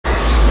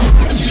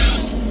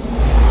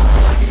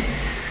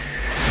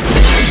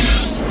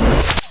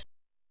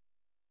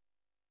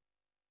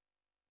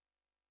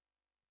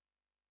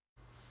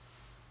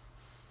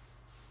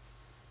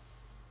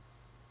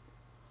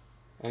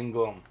and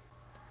gone.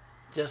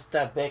 Just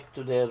step back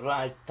to the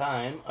right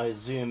time. I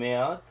zoom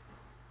out.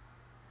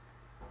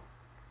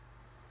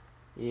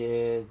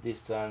 Yeah,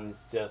 this one is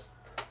just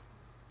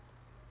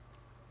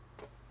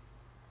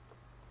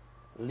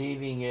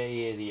leaving an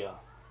area.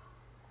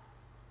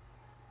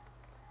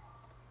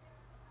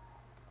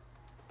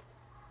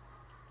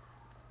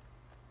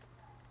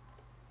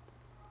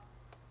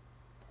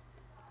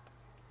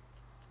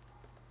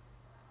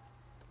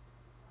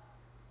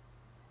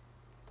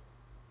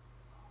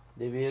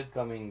 They were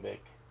coming back.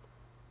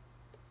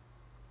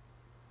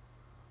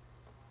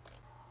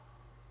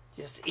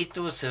 Just it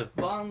was a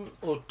one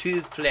or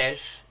two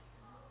flash.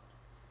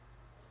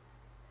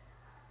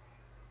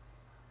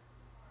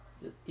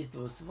 It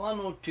was one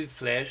or two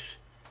flash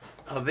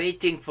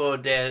waiting for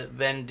the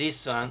when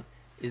this one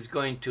is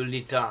going to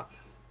lit up.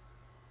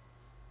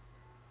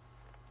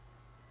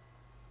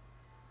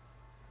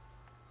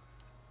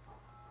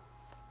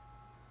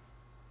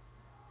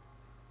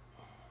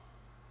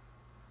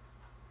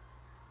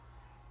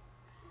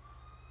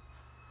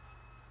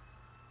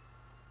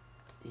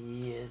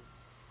 Yes,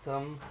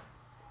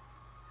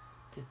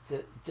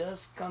 it's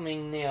just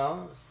coming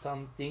now,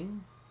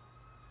 something,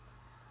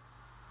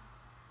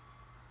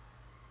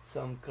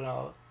 some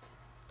cloud.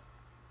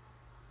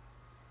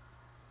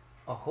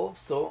 I hope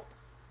so.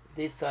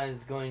 This sign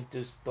is going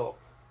to stop.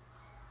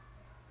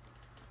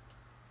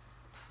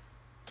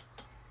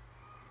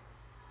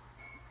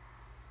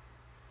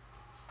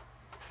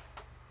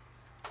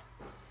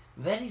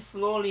 Very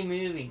slowly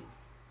moving.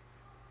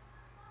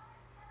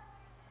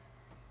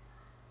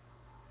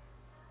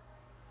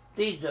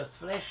 They just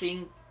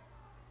flashing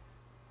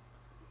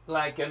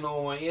like a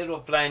normal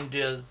aeroplane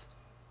does.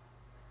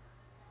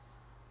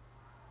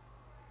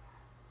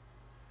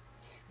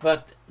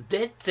 But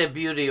that's the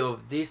beauty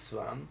of this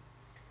one,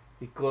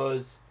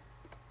 because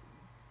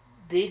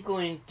they're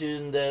going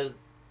to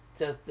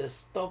just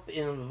stop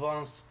in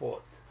one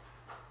spot.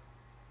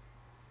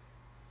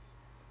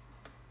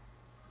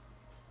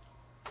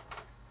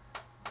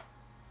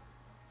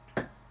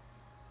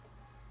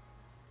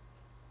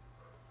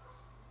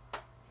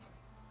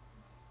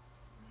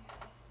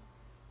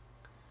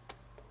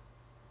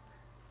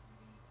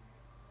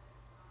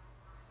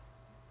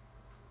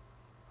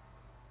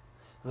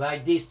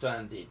 Like this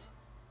one did.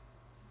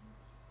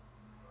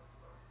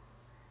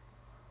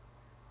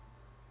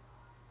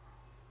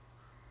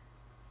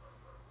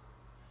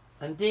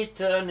 And they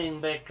turning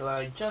back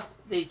like just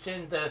they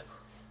change the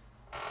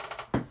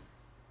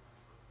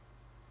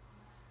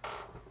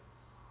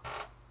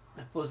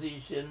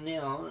position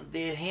now.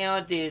 They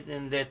held it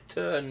and they're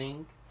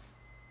turning.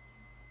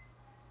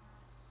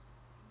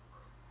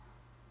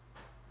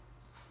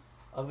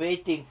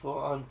 Waiting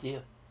for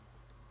until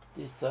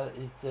this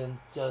is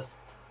just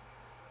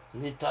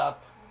lit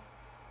up.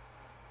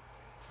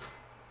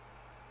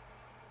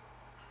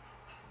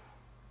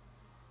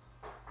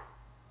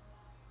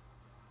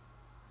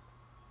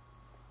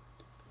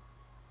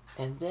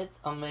 And that's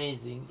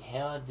amazing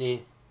how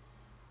they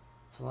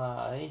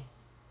fly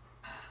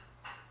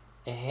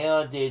and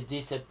how they're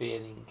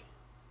disappearing.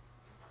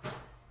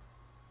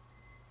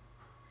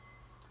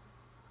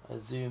 I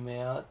zoom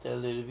out a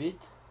little bit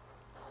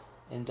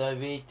and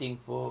I'm waiting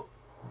for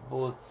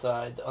both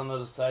sides,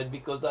 another side,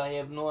 because I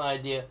have no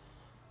idea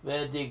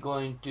where they're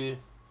going to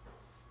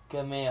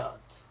come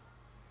out,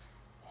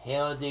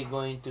 how they're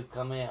going to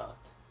come out,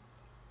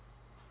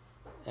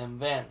 and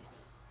when.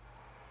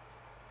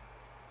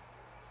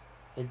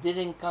 It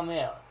didn't come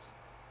out.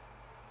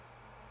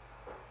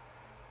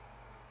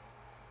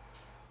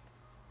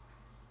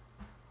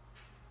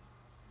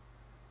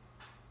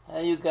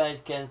 As you guys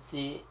can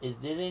see,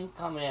 it didn't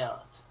come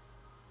out.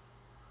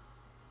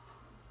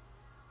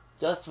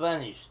 Just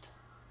vanished.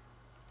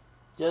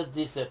 Just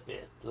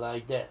disappeared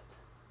like that.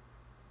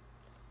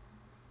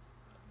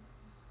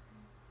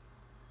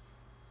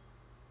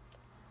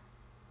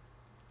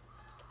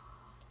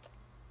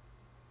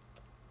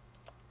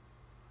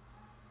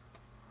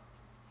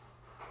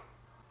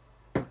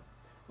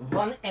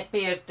 One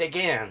appeared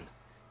again.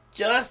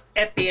 Just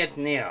appeared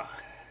now.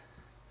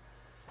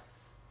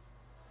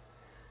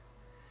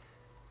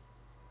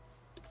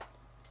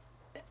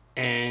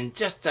 And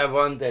just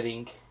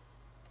wondering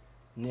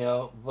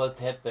now what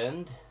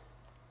happened.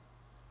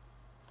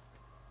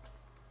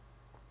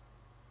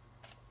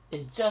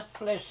 It's just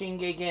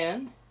flashing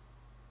again.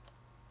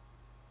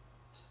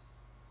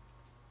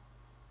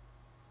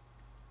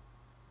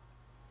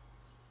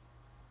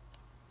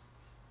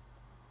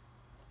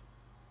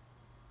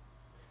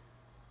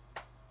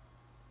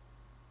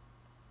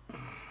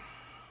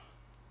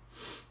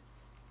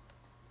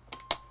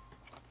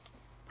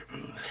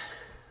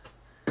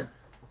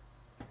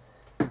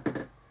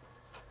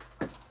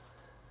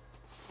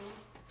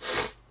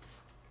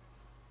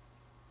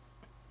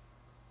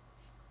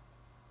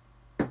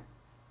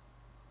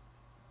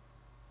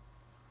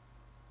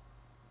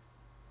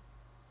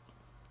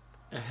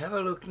 Have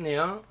a look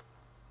now.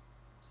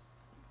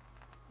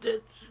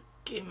 That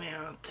came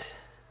out.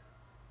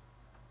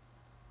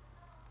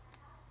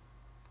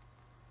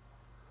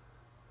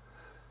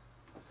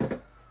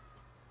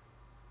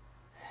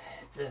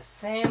 It's the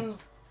same,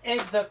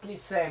 exactly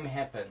same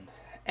happened.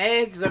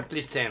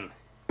 Exactly same.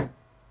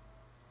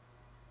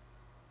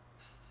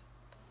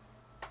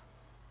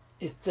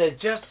 It's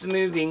just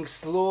moving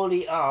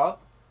slowly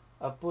up.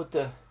 I put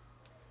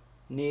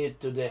near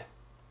to the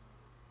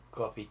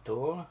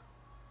Capitol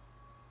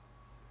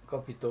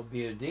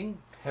building.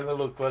 Have a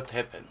look what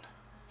happened.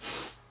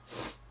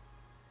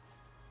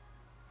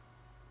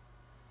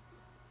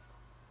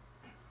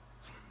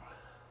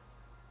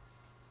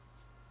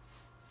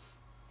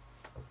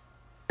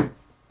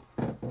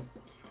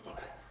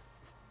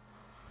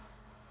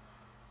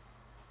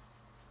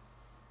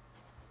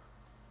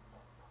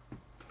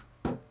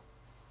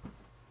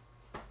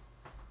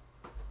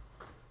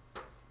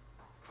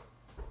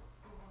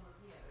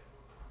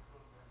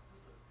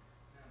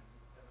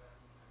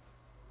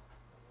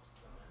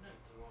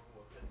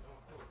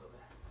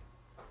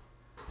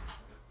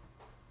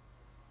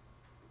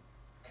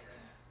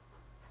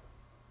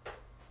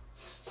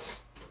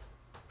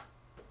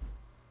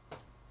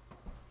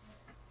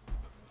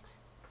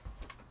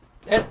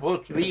 That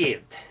was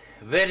weird.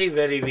 Very,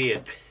 very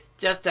weird.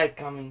 Just like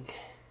coming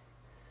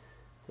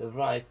the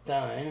right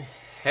time.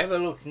 Have a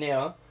look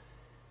now.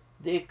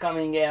 They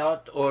coming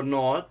out or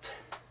not.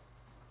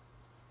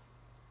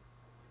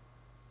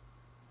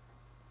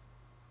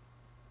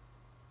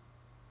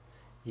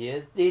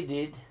 Yes, they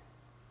did.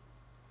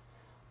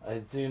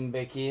 I zoom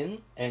back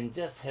in and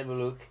just have a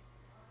look.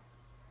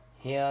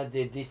 Here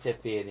they're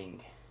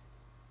disappearing.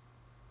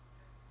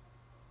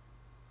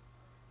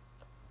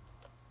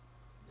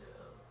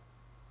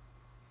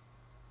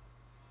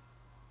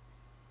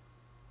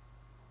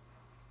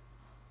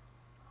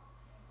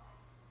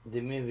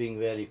 They're moving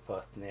very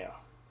fast now.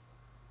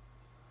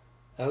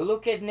 And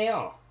look at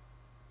now.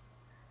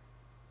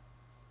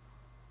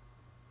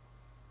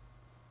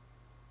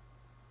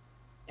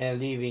 And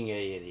leaving an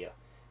area.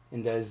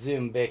 And I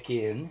zoom back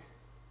in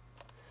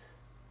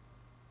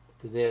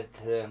to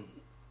that.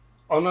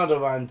 Another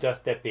one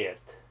just appeared.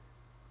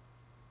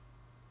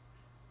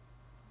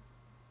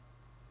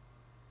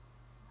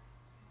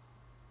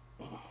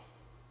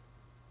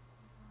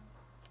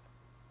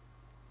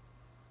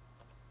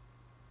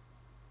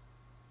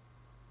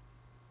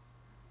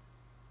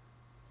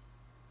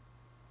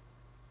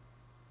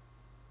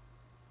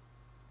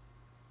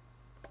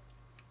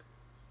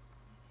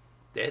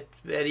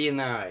 That's very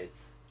nice.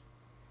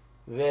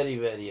 Very,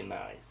 very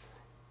nice.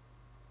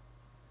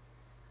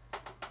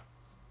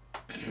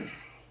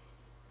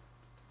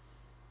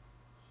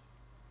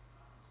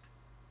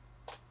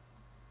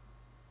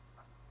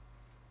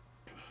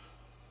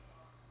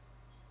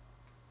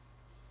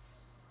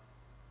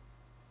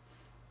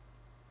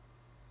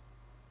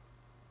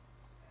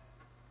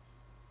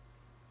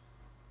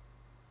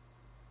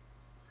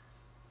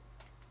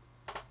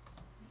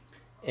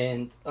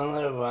 And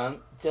another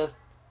one, just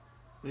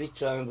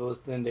which one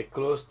was then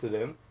close to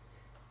them.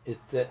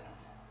 It's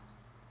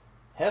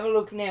have a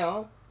look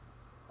now.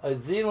 I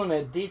zoom on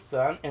at this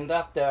one, and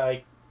after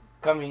I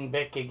coming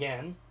back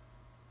again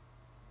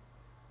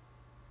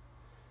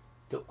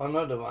to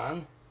another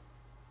one.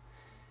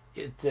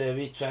 It's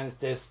which ones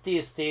they're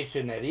still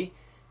stationary.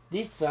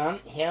 This one,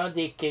 how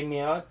they came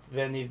out,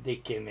 when if they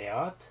came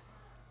out,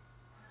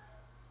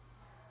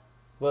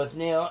 but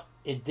now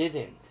it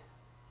didn't.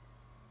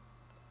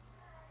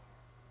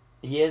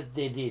 Yes,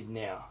 they did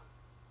now.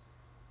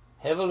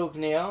 Have a look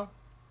now.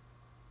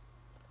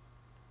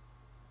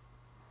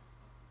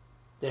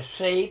 The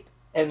shape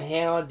and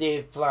how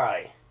they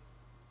fly.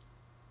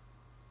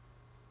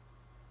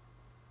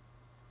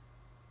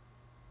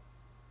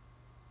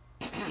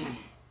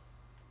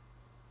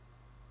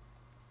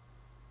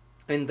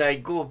 And I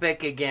go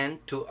back again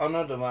to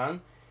another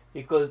one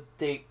because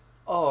they,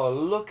 oh,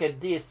 look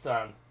at this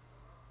one.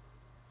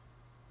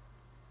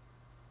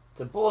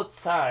 The both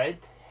side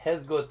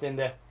has got in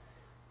the,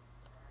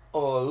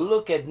 oh,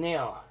 look at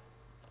now.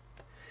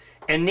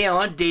 And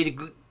now they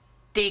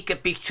take a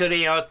picture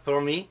out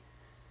for me,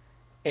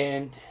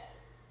 and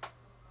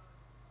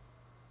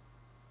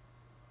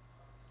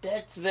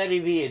that's very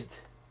weird,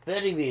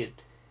 very weird.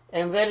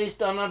 And where is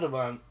the another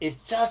one? It's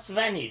just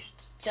vanished,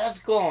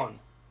 just gone.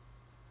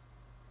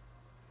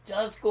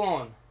 Just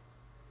gone.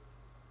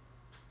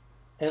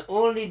 And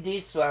only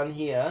this one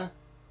here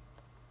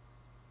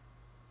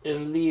is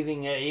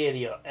leaving an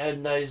area.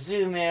 And I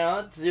zoom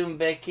out, zoom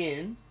back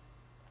in.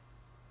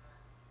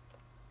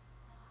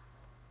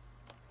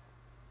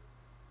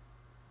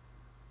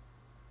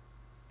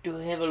 To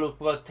have a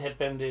look what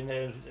happened in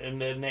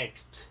the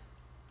next.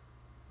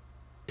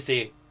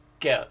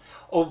 Kell.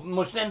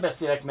 Most nem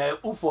beszélek,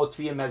 mert UFO-t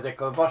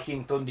filmezek a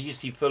Washington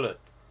DC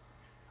fölött.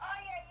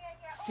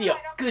 Szia,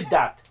 küld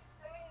át!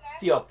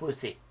 Szia,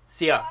 puszi!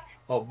 Szia!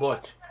 Ó,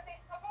 bocs!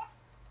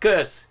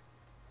 Kösz!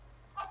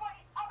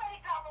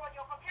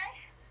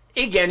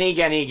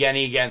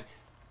 Igen.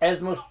 Ez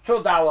most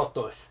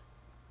csodálatos.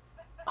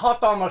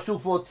 Hatalmas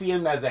UFO-t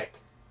filmezek.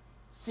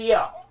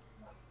 Szia!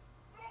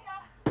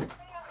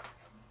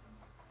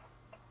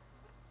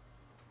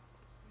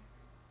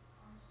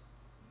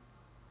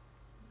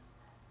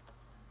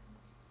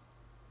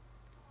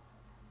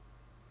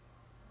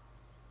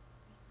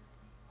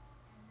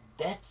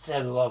 That's a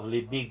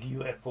lovely big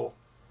UFO.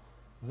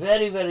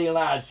 Very, very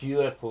large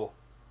UFO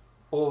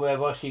over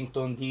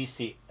Washington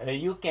DC.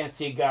 You can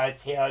see,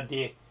 guys, how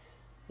they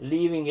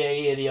leaving the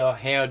area,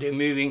 how they're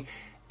moving.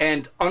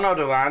 And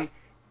another one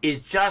is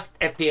just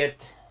appeared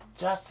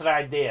just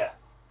right there.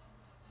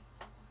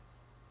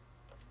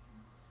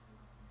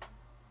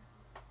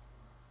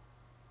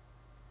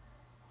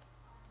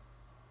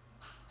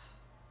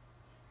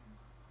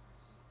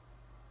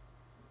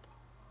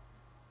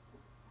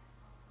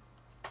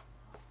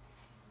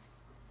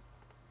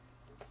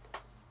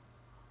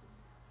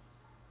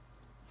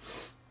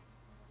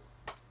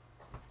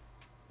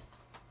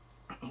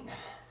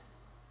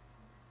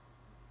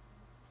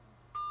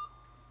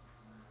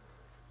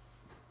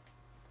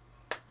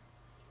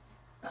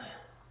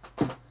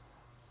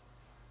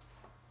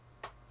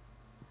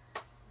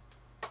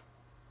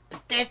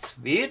 That's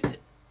weird.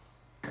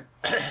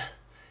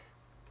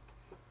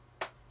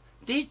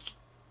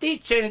 They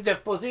changed the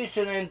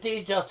position and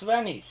they just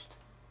vanished.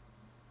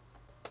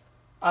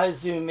 I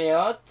zoom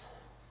out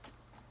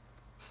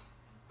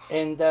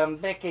and I'm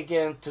back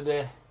again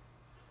to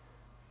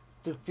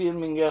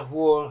filming a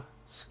whole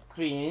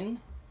screen.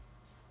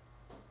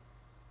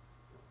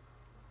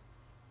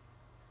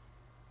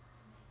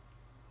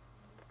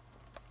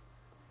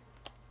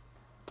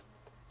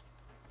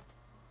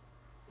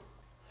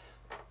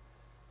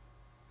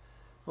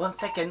 One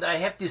second, I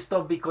have to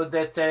stop because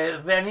that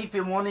when if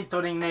you're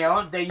monitoring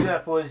now, the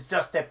UFO is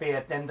just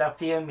appeared and the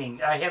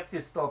filming. I have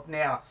to stop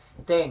now.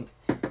 Thanks.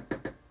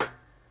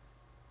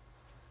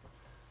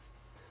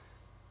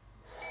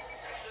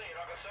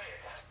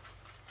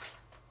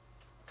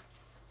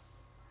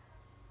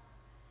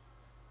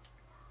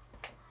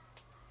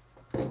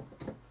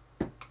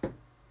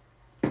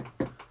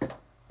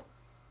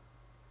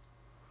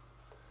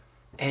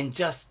 And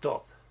just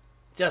stop.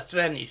 Just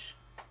vanish.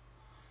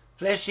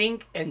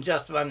 Flashing and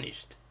just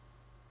vanished.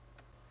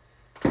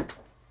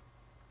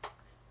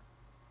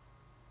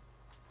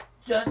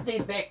 Just the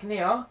back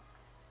now.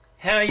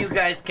 How you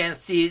guys can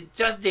see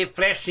just the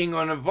flashing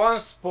on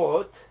one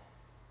spot.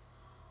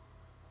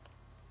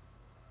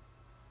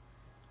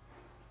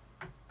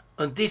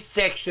 On this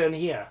section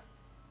here.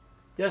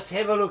 Just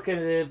have a look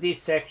at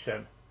this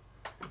section.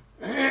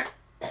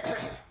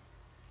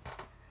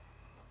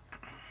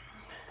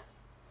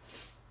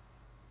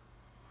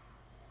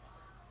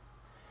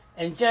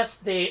 And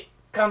just the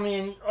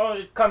coming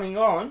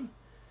on,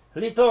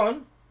 lit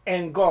on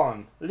and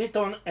gone, lit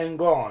on and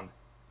gone.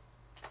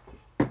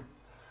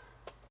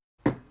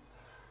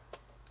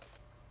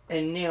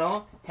 And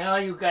now, how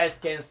you guys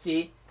can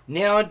see,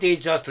 now they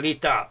just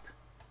lit up.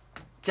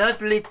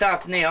 Just lit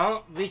up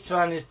now, which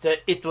one is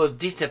it was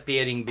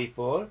disappearing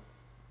before.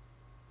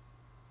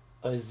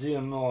 I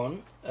zoom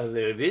on a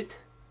little bit.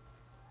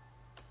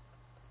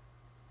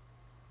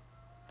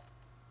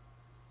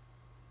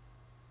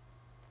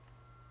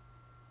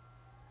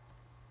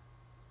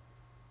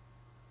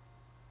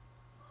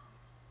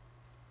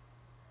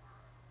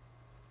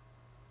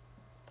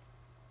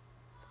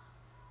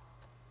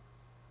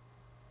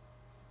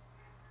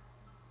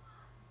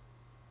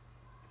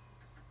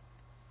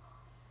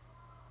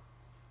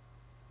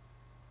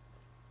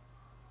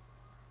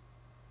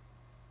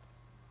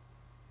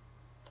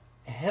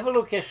 Have a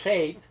look at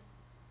shape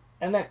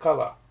and a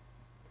color.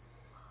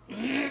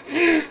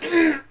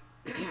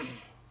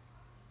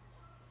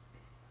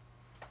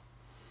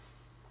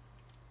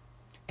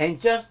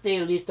 And just they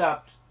lit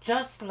up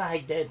just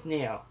like that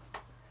now.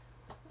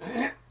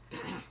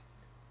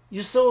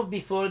 You saw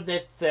before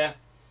that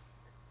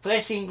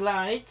flashing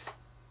lights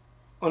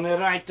on the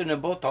right and the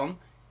bottom,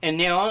 and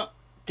now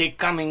they're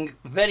coming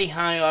very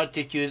high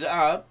altitude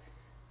up,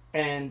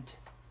 and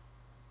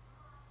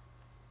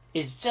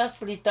it's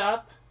just lit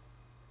up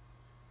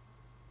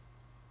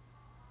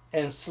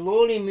and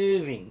slowly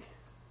moving.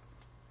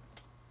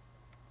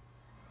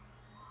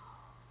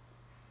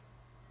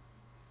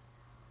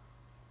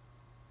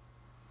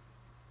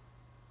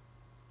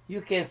 You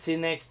can see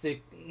next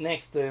to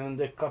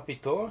the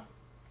Capitol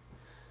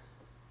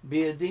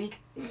building.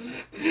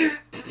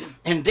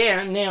 And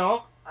there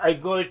now I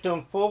go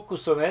to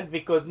focus on it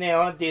because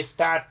now they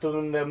start to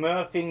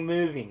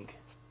moving.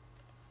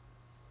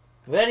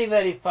 Very,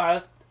 very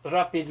fast,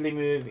 rapidly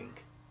moving.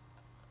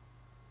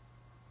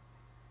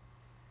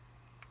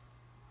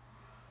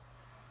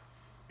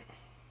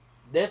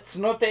 That's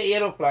not an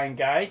aeroplane,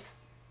 guys.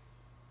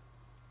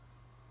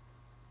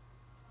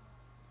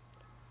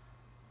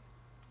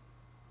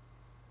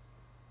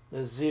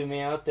 Let's zoom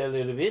out a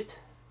little bit.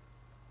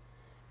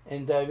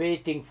 And I'm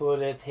waiting for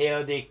that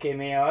how they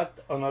came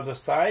out on the other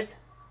side.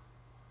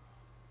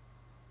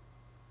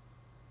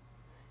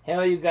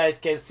 How you guys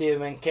can see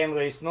when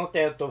camera is not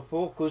out of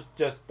focus,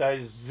 just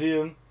I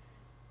zoom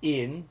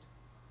in.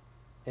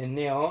 And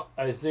now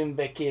I zoom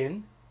back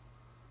in.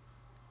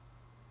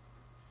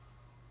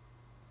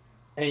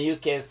 And you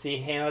can see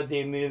how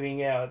they're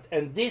moving out.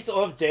 And this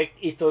object,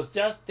 it was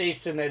just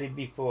stationary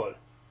before.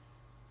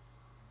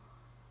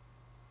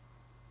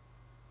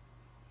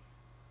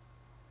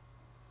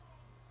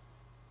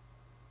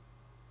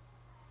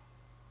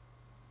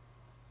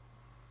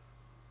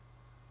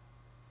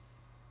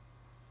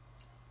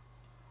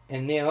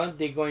 And now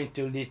they're going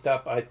to lit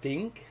up, I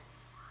think.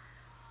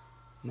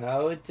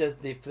 Now it's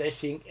just the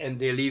flashing and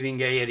the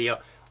leaving area.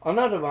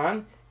 Another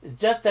one,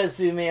 just a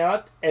zoom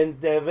out and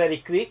very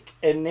quick,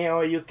 and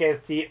now you can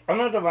see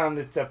another one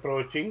that's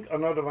approaching,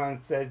 another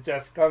one's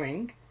just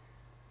coming.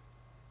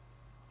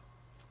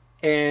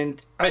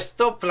 And I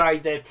stop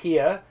like that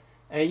here,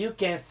 and you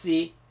can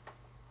see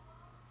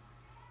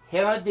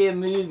how they're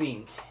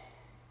moving.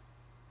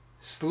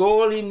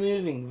 Slowly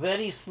moving,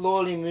 very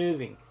slowly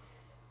moving.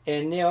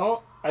 And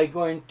now I'm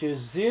going to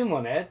zoom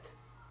on it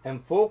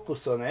and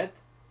focus on it.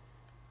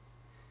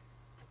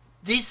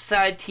 This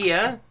side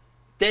here,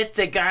 that's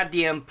a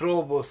Guardian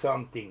probe or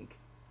something.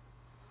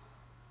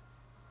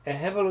 And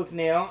have a look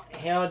now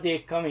how they're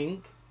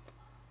coming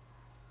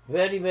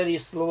very, very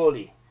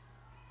slowly.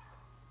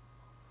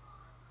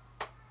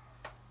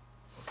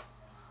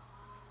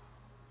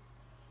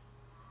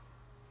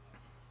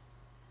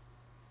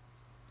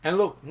 And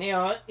look,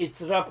 now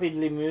it's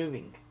rapidly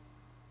moving.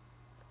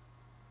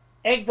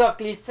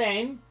 Exactly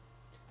same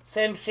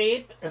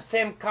shape,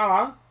 same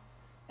color.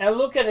 And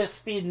look at the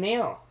speed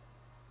now.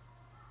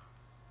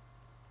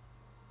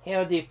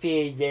 How they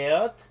fade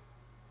out.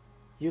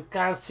 You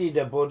can't see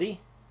the body.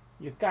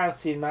 You can't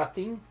see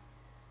nothing.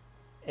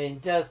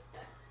 And just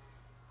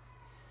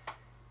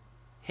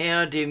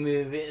how they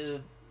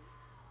move,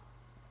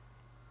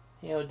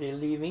 how they're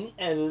leaving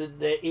and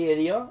the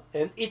area.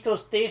 And it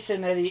was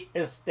stationary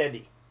and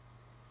steady.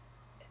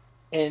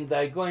 And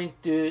I'm going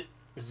to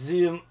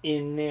zoom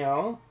in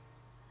now,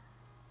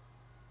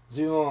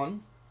 zoom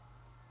on,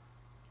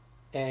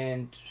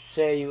 and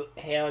show you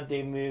how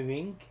they're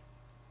moving.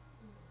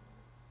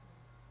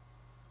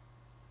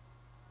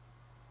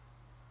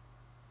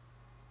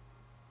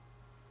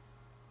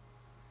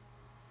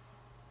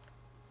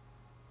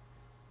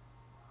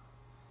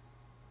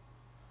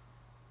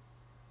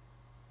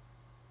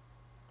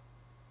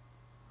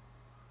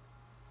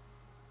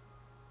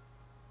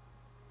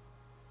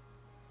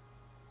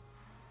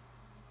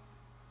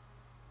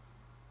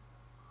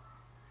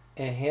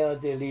 And here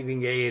the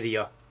living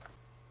area.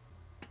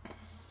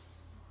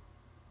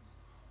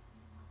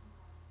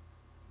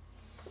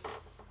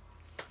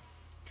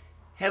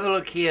 Have a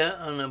look here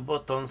on the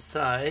bottom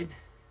side.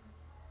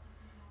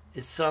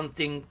 It's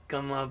something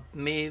come up.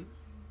 Maybe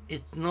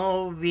it's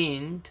no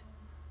wind,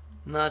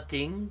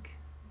 nothing.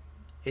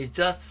 It's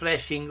just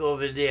flashing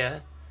over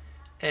there,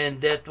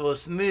 and that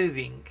was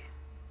moving.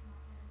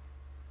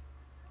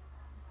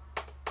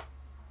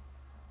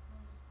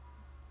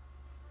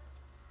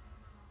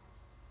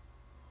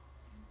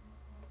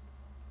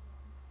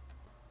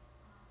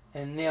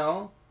 And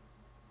now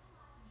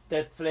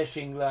that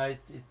flashing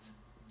light, it's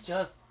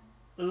just,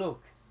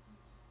 look,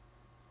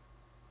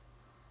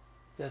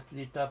 just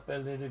lit up a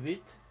little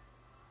bit.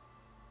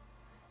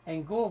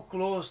 And go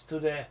close to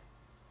the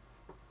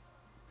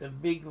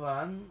big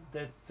one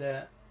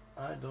that,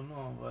 I don't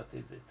know, what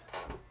is it?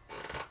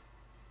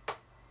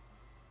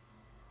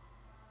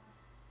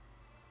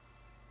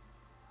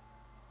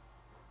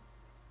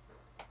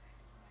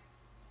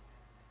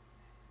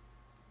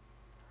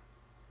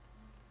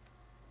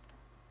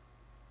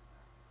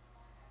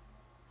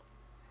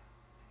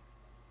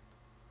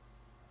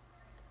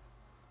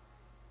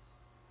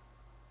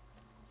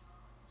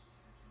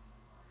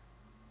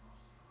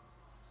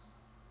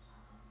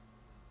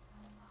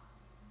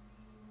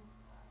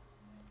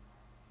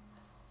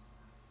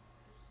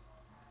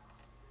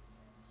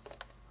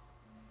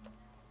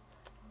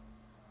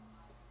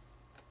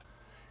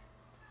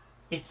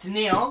 It's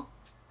Neo.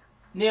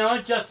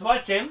 Neo, just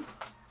watch him.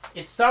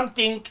 It's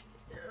something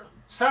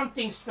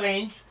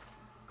strange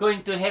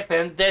going to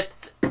happen.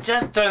 That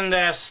just on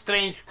the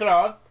strange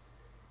cloud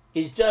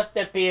is just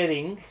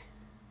appearing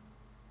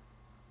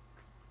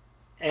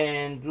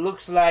and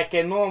looks like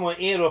a normal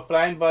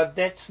aeroplane, but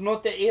that's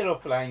not an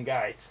aeroplane,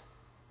 guys.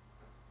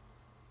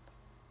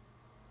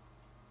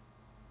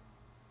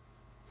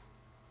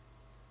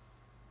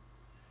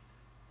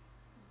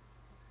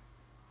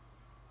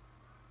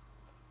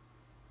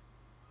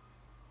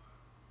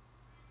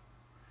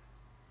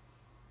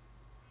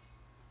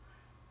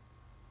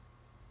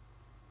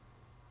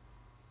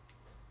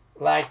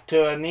 Like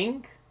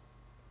turning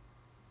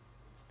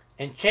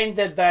and change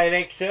the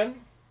direction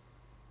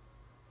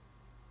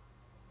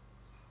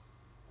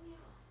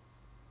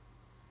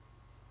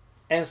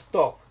and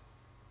stop.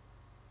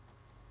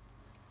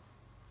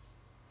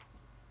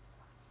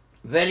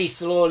 Very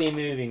slowly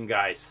moving,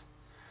 guys.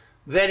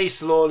 Very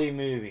slowly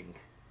moving.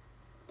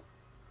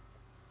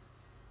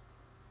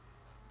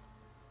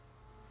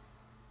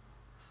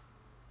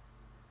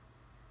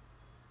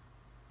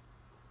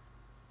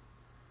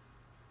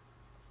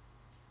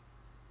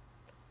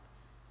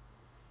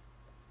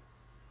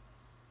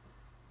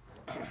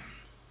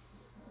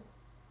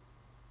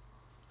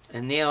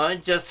 And now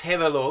just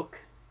have a look.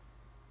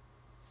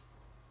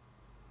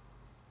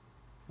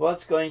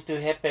 What's going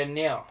to happen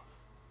now?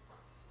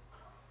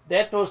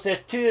 That was a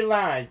two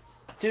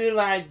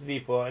lights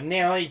before.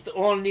 Now it's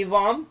only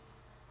one.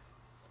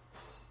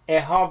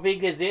 And how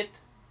big is it?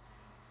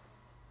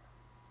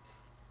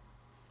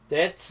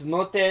 That's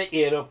not an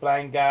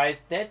aeroplane, guys.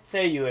 That's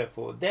a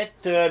UFO. That's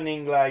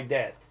turning like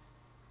that.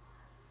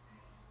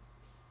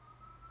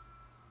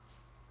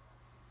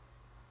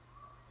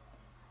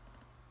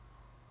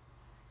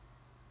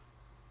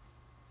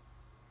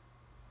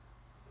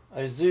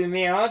 I zoom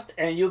out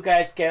and you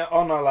guys can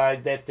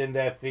analyze that in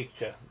that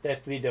picture,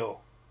 that video.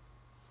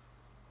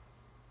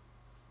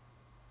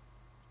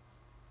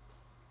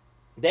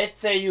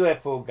 That's a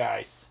UFO,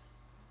 guys.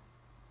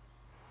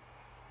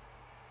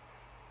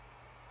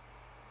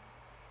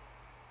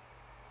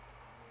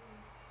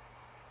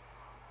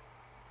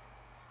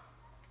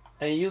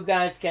 And you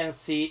guys can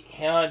see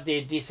how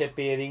they're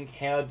disappearing,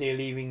 how they're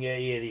leaving the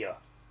area.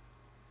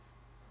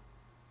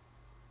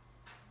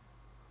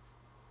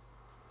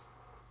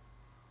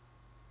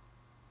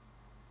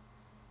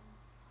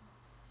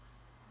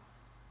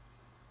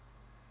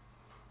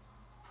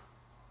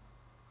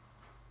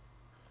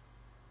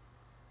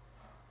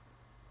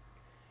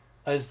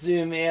 I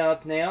zoom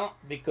out now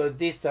because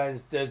this time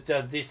it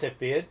just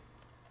disappeared,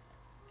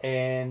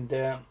 and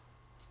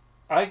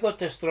I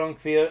got a strong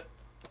fear.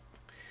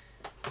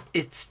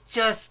 It's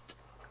just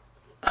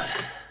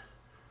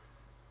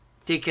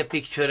take a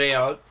picture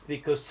out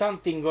because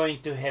something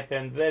going to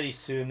happen very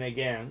soon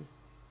again.